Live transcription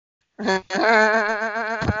Let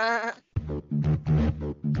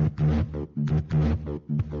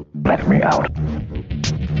me out.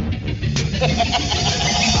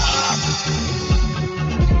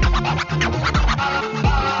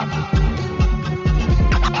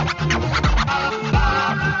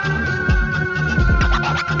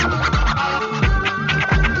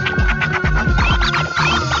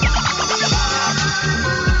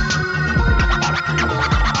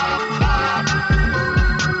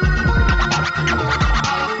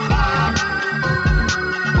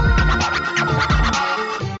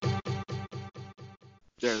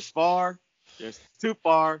 There's far, there's too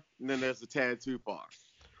far, and then there's a tad too far.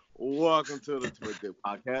 Welcome to the Twisted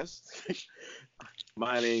Podcast.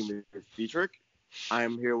 My name is Dietrich. I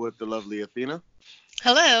am here with the lovely Athena.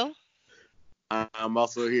 Hello. I'm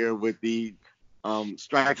also here with the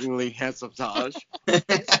strikingly handsome Taj.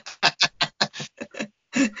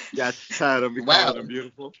 Got tired of me calling Wow. her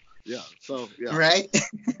beautiful. Yeah, so yeah. Right?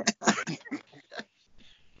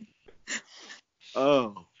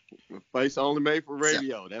 Oh, face only made for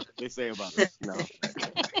radio. That's what they say about us. No,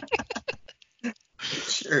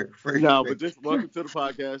 Sure. For no, sure. but just welcome to the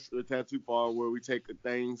podcast, The Tattoo Bar, where we take the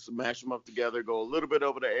things, mash them up together, go a little bit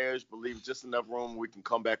over the edge, but leave just enough room we can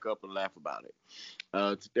come back up and laugh about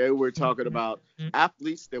it. Today we're talking about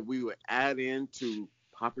athletes that we would add into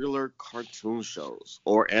popular cartoon shows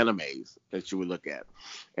or animes that you would look at.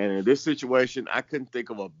 And in this situation, I couldn't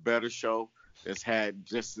think of a better show that's had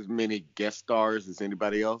just as many guest stars as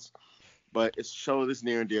anybody else. But it's a show that's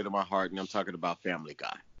near and dear to my heart, and I'm talking about Family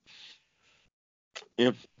Guy.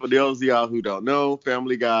 And for those of y'all who don't know,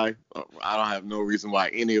 Family Guy, I don't have no reason why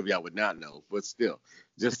any of y'all would not know, but still,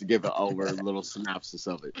 just to give an over a little synopsis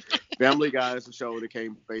of it. Family Guy is a show that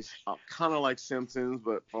came based kind of like Simpsons,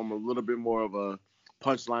 but from a little bit more of a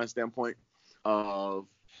punchline standpoint of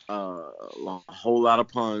a whole lot of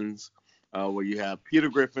puns, where you have Peter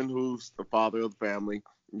Griffin, who's the father of the family.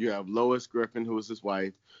 You have Lois Griffin, who is his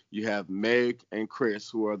wife. You have Meg and Chris,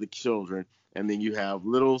 who are the children. And then you have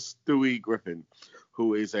little Stewie Griffin,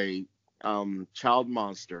 who is a child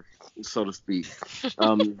monster, so to speak. He's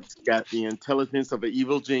got the intelligence of an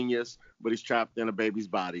evil genius, but he's trapped in a baby's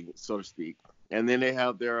body, so to speak. And then they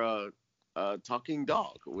have their talking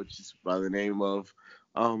dog, which is by the name of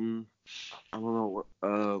I don't know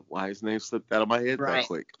why his name slipped out of my head Brian. that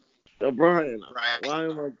quick. Brian. Right. Why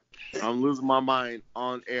am I'm losing my mind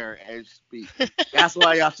on air as you speak. That's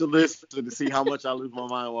why y'all should listen to see how much I lose my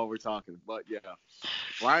mind while we're talking. But yeah,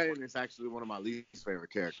 Brian is actually one of my least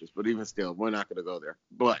favorite characters. But even still, we're not going to go there.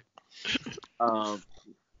 But um,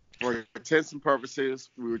 for intents and purposes,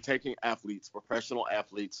 we were taking athletes, professional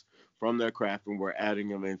athletes, from their craft and we're adding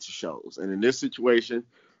them into shows. And in this situation,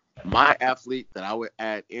 my athlete that I would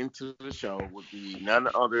add into the show would be none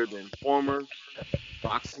other than former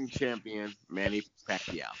boxing champion Manny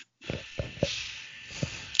Pacquiao.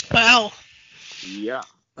 Wow. Yeah.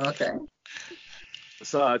 Okay.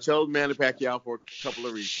 So I chose Manny Pacquiao for a couple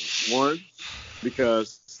of reasons. One,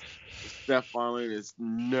 because Seth Rollins is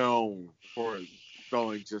known for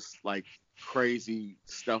throwing just like crazy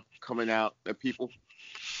stuff coming out at people.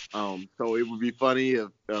 So it would be funny if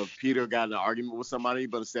Peter got in an argument with somebody,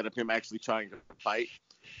 but instead of him actually trying to fight,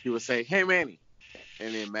 he would say, "Hey, Manny."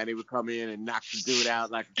 And then Manny would come in and knock the dude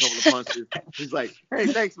out like a couple of punches. He's like, "Hey,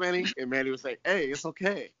 thanks, Manny." And Manny would say, "Hey, it's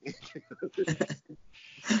okay."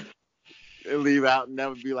 And leave out, and that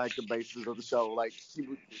would be like the basis of the show. Like he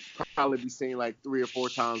would probably be seen like 3 or 4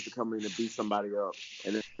 times to come in and beat somebody up,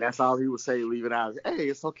 and then that's all he would say. Leave it out. Hey,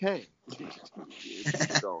 it's okay. Keep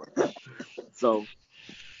going. So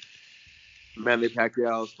Manny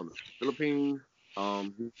Pacquiao is from the Philippines.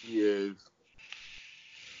 He is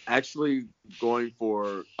actually going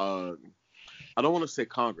for I don't want to say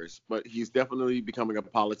Congress, but he's definitely becoming a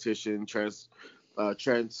politician, transferring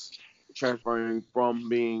from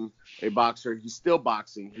being a boxer. He's still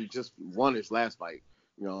boxing. He just won his last fight.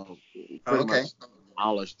 You know, pretty Okay. much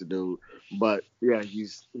demolished the dude. But yeah,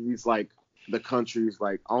 he's like the country's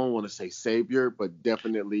like I don't want to say savior, but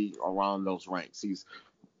definitely around those ranks. He's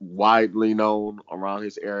widely known around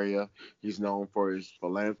his area. He's known for his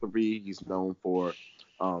philanthropy. He's known for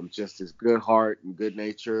just his good heart and good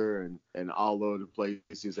nature and all over the place.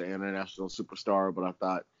 He's an international superstar. But I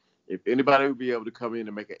thought if anybody would be able to come in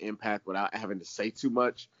and make an impact without having to say too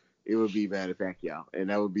much, it would be Manny Pacquiao. And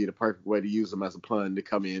that would be the perfect way to use him as a pun to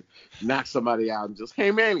come in, knock somebody out and just, "Hey,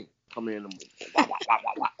 Manny," come in and wah, wah, wah,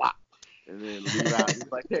 wah, wah, wah, and then leave out.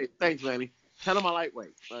 He's like, "Hey, thanks, Manny. Tell him I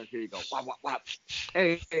lightweight." Here you go. Wah, wah, wah.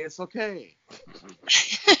 Hey, it's okay.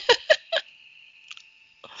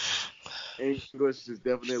 English is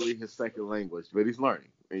definitely his second language, but he's learning.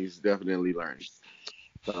 He's definitely learning.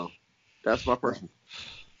 So That's my person.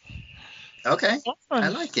 Okay. Awesome. I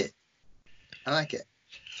like it.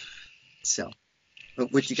 So,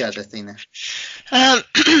 what you got, Athena?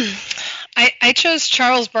 I chose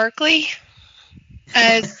Charles Barkley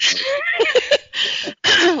as.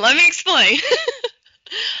 Let me explain.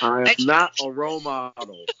 I am not a role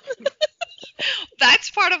model.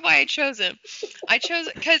 That's part of why I chose him. I chose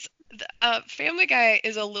it because Family Guy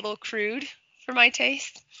is a little crude for my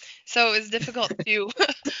taste, so it was difficult to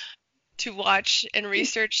watch and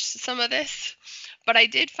research some of this. But I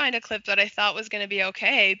did find a clip that I thought was going to be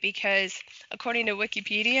okay because, according to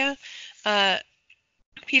Wikipedia,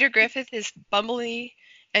 Peter Griffith is bumbly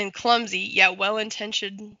and clumsy, yet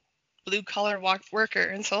well-intentioned blue-collar worker.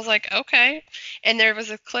 And so I was like, okay. And there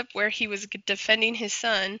was a clip where he was defending his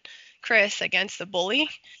son, Chris, against the bully,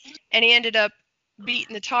 and he ended up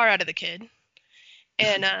beating the tar out of the kid.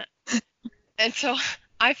 And so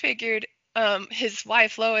I figured his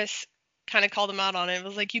wife, Lois, kind of called him out on it. It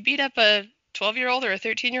was like, you beat up a 12-year-old or a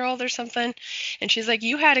 13-year-old or something. And she's like,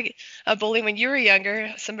 you had a bully when you were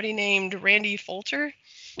younger, somebody named Randy Folter,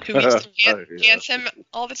 who used to dance him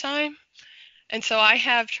all the time. And so I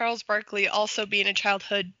have Charles Barkley also being a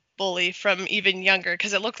childhood bully from even younger,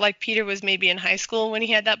 because it looked like Peter was maybe in high school when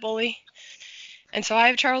he had that bully. And so I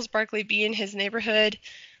have Charles Barkley being his neighborhood,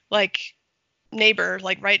 neighbor,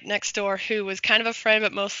 right next door, who was kind of a friend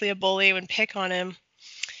but mostly a bully and would pick on him.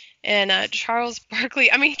 And Charles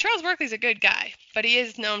Barkley's a good guy, but he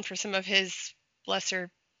is known for some of his lesser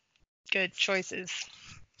good choices.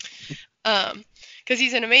 Because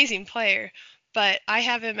he's an amazing player. But I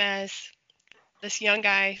have him as this young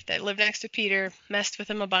guy that lived next to Peter, messed with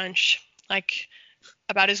him a bunch,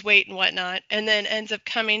 about his weight and whatnot, and then ends up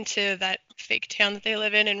coming to that fake town that they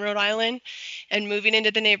live in Rhode Island and moving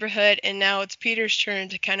into the neighborhood. And now it's Peter's turn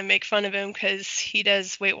to kind of make fun of him because he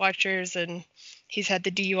does Weight Watchers and he's had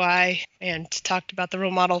the DUI and talked about the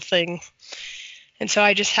role model thing. And so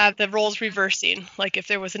I just have the roles reversing, like if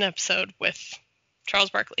there was an episode with Charles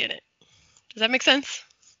Barkley in it. Does that make sense?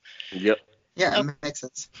 Yep. Yeah, it makes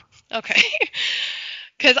sense. Okay.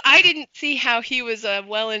 Because I didn't see how he was a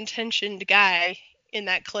well-intentioned guy in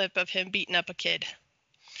that clip of him beating up a kid.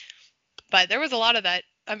 But there was a lot of that.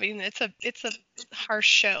 I mean, it's a harsh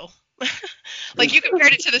show. You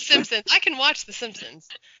compared it to The Simpsons. I can watch The Simpsons,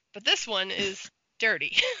 but this one is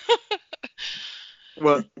dirty.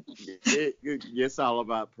 Well, it's all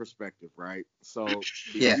about perspective, right? So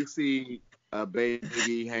if you see a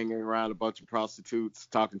baby hanging around a bunch of prostitutes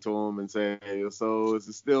talking to him and saying, so is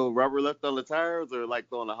it still rubber left on the tires or like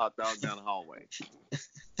throwing a hot dog down the hallway?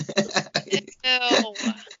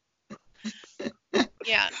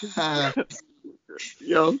 Yeah.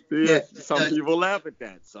 Some people laugh at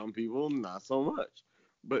that. Some people not so much.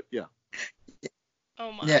 But yeah.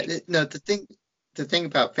 Oh my. Yeah, no, the thing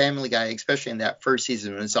about Family Guy, especially in that first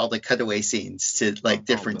season, was all the cutaway scenes to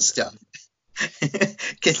different stuff.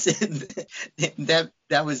 Because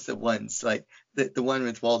that was the ones, the one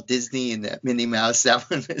with Walt Disney and that Minnie Mouse, that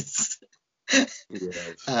one was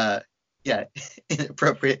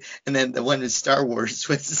inappropriate. And then the one with Star Wars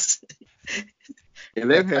was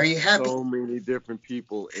and they've had so many different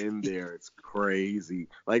people in there. It's crazy.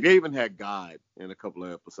 They even had God in a couple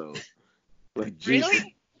of episodes. Jesus.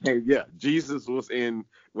 Really? Hey, yeah, Jesus was in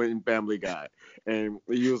Family Guy, and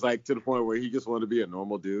he was to the point where he just wanted to be a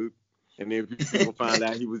normal dude. And then people found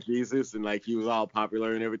out he was Jesus, and he was all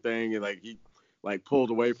popular and everything, and he pulled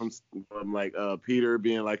away from Peter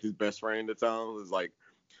being his best friend at times.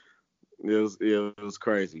 It was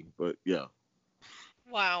crazy, but yeah.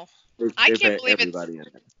 Wow. I can't believe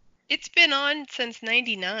it's been on since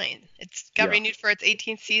 '99. It's got renewed for its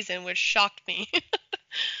 18th season, which shocked me.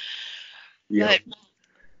 Yeah. But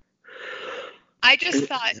I just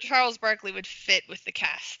thought Charles Barkley would fit with the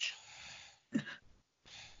cast.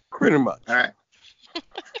 Pretty much. All right.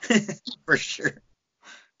 For sure.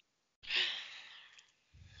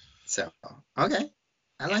 So, okay.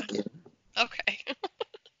 I like it. Okay.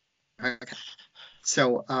 Okay.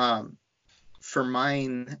 So, for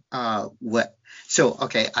mine, I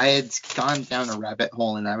had gone down a rabbit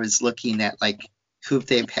hole and I was looking at who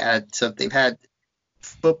they've had. So they've had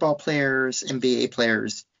football players, NBA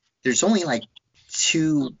players. There's only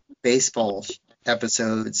 2 baseball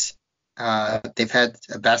episodes. They've had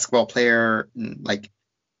a basketball player,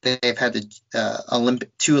 they've had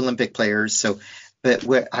 2 Olympic players. So, but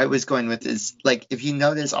what I was going with is if you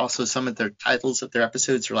notice, also some of their titles of their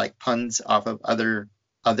episodes are puns off of other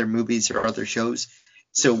movies or other shows.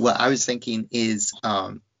 So what I was thinking is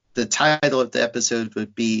the title of the episode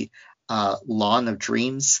would be Lawn of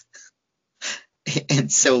Dreams.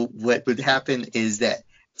 And so what would happen is that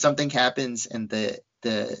something happens and the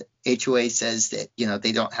the HOA says that,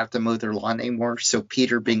 they don't have to mow their lawn anymore. So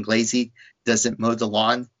Peter, being lazy, doesn't mow the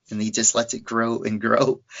lawn, and he just lets it grow and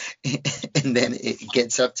grow. And then it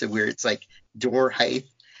gets up to where it's like door height.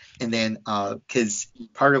 And then because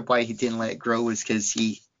part of why he didn't let it grow was because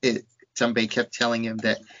somebody kept telling him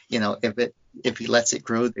that, if he lets it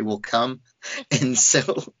grow, they will come. And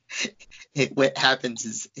so what happens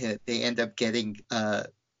is they end up getting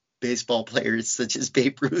baseball players such as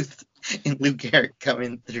Babe Ruth and Lou Gehrig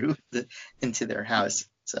coming through into their house.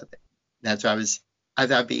 So that's why I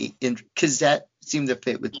thought it'd be because that seemed to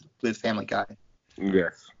fit with Family Guy.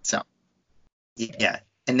 Yes. So yeah,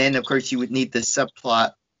 and then of course you would need the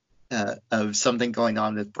subplot of something going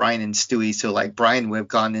on with Brian and Stewie. So like Brian would have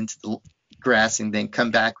gone into the grass and then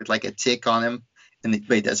come back with like a tick on him, and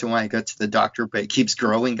but he doesn't want to go to the doctor, but it keeps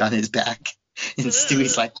growing on his back. And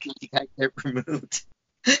Stewie's like, you gotta get removed.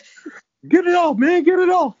 Get it off, man. Get it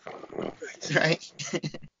off. Right.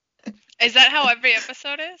 Is that how every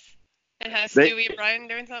episode is? It has Stewie and Brian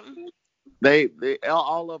doing something? They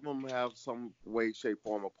all of them have some way, shape,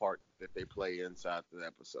 form, or part that they play inside the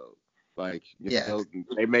episode. Like, you know,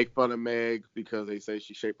 they make fun of Meg because they say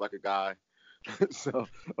she's shaped like a guy. So,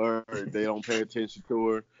 or they don't pay attention to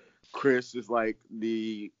her. Chris is like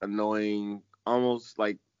the annoying, almost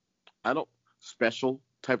like, special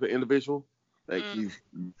type of individual. Like, he's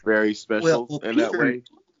very special in that way.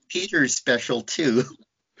 Peter's special too.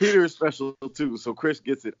 Peter is special too. So Chris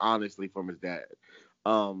gets it honestly from his dad.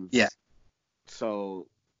 So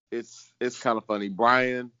it's kind of funny.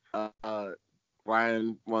 Brian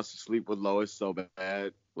wants to sleep with Lois so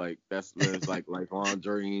bad. Like, that's his like lifelong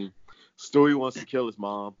dream. Stewie wants to kill his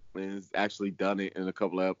mom and has actually done it in a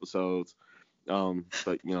couple of episodes.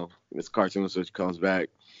 But it's cartoon, so it comes back.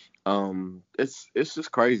 It's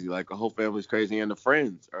just crazy. Like, the whole family's crazy, and the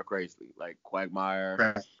friends are crazy. Like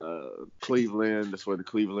Quagmire, Cleveland. That's where the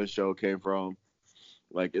Cleveland show came from.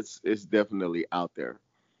 Like, it's definitely out there.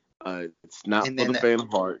 It's not for the faint of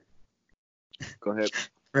heart. Go ahead.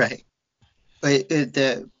 Right. Wait,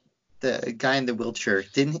 the guy in the wheelchair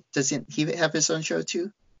doesn't he have his own show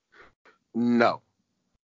too? No.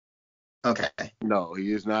 Okay. No,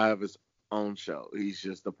 he does not have his own show. He's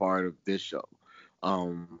just a part of this show.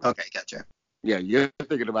 Okay, gotcha. Yeah, you're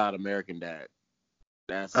thinking about American Dad.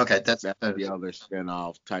 That's the other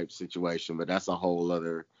spinoff type situation, but that's a whole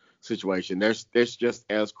other situation. There's just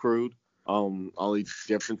as crude. Only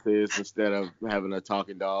difference is, instead of having a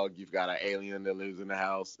talking dog, you've got an alien that lives in the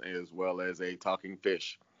house, as well as a talking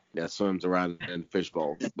fish that swims around in the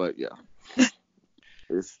fishbowl. But yeah,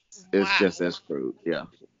 it's just as crude. Yeah.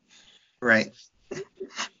 Right.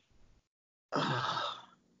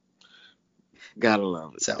 Gotta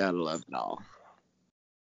love it. Gotta love it all.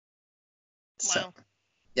 Wow.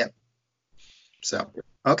 Yep. So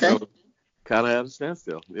okay. Kind of at a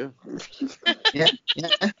standstill. Yeah. Yeah.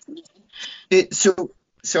 So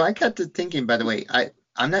I got to thinking. By the way,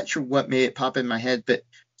 I'm not sure what made it pop in my head, but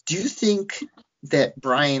do you think that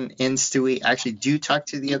Brian and Stewie actually do talk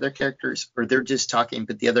to the other characters, or they're just talking,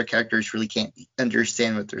 but the other characters really can't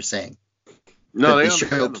understand what they're saying? No, they the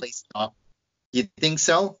show plays off. You think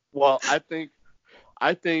so? Well, I think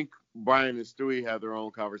Brian and Stewie have their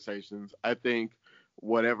own conversations. I think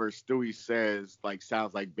whatever Stewie says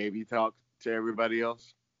sounds like baby talk to everybody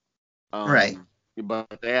else. Right.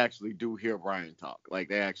 But they actually do hear Brian talk. Like,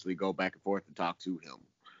 they actually go back and forth and talk to him.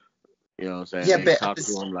 You know what I'm saying? Yeah, they talk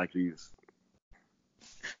to him like he's.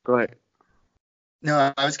 Go ahead.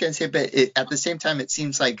 No, I was going to say, but at the same time, it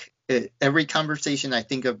seems like every conversation I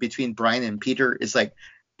think of between Brian and Peter is like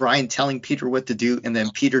Brian telling Peter what to do, and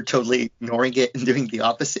then Peter totally ignoring it and doing the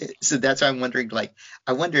opposite. So that's why I'm wondering,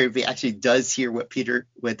 I wonder if he actually does hear what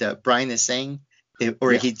Brian is saying,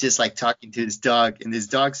 or he's just talking to his dog, and his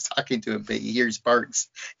dog's talking to him, but he hears barks.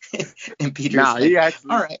 And Peter's he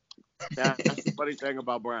actually, all right. That's the funny thing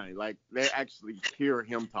about Brian. Like, they actually hear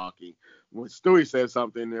him talking. When Stewie says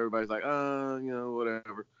something, everybody's like,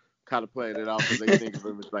 whatever. Kind of playing it off because they think of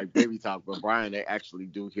him as like baby talk. But Brian, they actually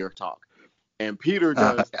do hear talk. And Peter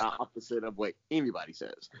does the opposite of what anybody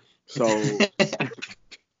says. So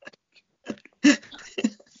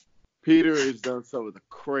Peter has done some of the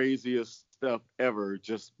craziest stuff ever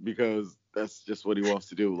just because that's just what he wants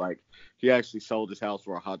to do. Like, he actually sold his house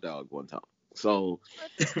for a hot dog one time. So,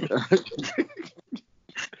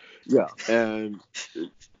 yeah, and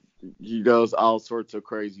he does all sorts of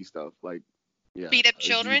crazy stuff. Like, beat up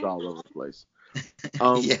children all over the place.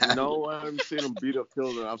 No, I haven't seen him beat up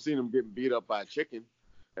children. I've seen him getting beat up by a chicken.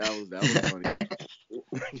 That was funny.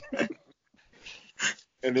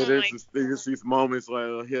 And then there's these moments where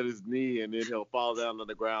he'll hit his knee and then he'll fall down on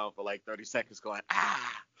the ground for 30 seconds going,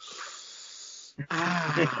 ah.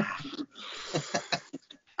 Ah.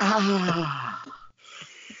 Ah.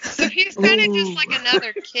 So he's kind of just like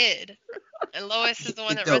another kid, and Lois is the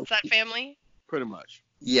one that No. runs that family. Pretty much.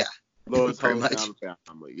 Yeah. Lois Pretty holds much. down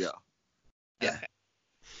the family. Yeah. Yeah.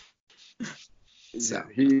 So.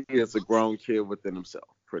 He is a grown kid within himself.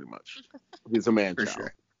 Pretty much. He's a man For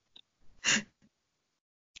child. sure.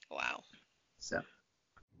 Wow. So.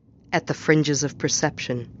 At the fringes of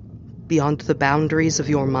perception, beyond the boundaries of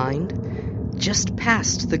your mind, just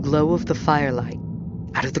past the glow of the firelight,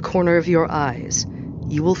 out of the corner of your eyes,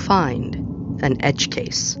 you will find an edge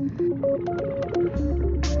case.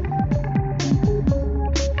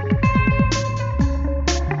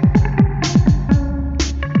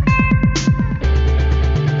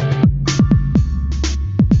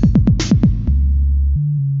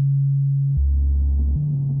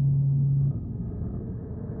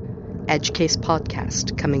 Edge Case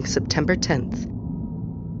Podcast coming September 10th.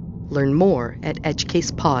 Learn more at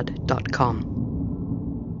edgecasepod.com.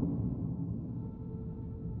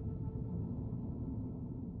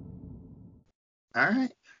 All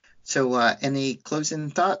right. So, any closing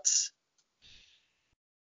thoughts?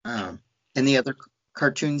 Any other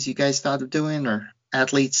cartoons you guys thought of doing, or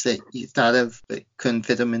athletes that you thought of but couldn't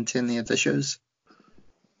fit them into any of the shows?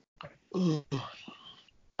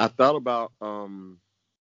 I thought about Ronda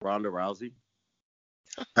Rousey,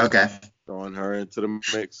 Okay. throwing her into the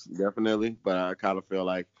mix, definitely. But I kind of feel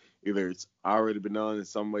like either it's already been done in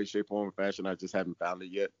some way, shape, form, or fashion. I just haven't found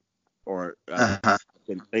it yet. Or I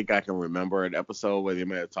can remember an episode where they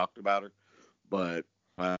may have talked about her. But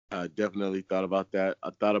I definitely thought about that. I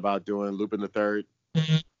thought about doing Lupin the Third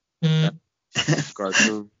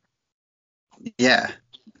cartoon. Yeah.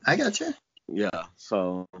 I gotcha. Yeah,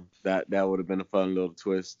 so that would have been a fun little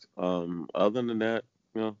twist. Other than that,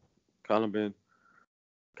 kind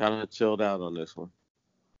of chilled out on this one.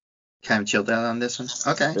 Kind of chilled out on this one.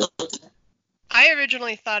 Okay. I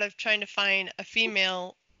originally thought of trying to find a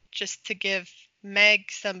female just to give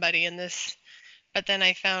Meg somebody in this, but then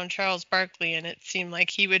I found Charles Barkley, and it seemed like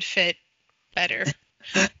he would fit better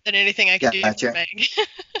than anything I could do Gotcha. for Meg.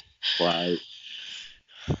 Right.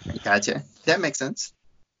 Gotcha. That makes sense.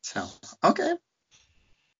 So, okay.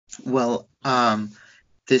 Well,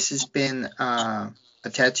 this has been a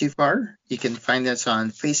Tad Too Far. You can find us on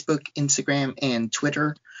Facebook, Instagram, and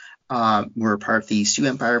Twitter. We're part of the Sioux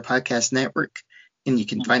Empire Podcast Network, and you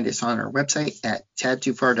can find us on our website at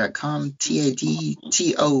tadtoofar.com,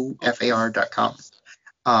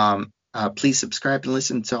 tadtofar.com. Please subscribe and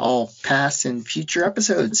listen to all past and future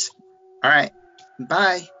episodes. All right.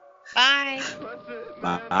 Bye. Bye.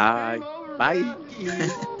 Bye. Bye.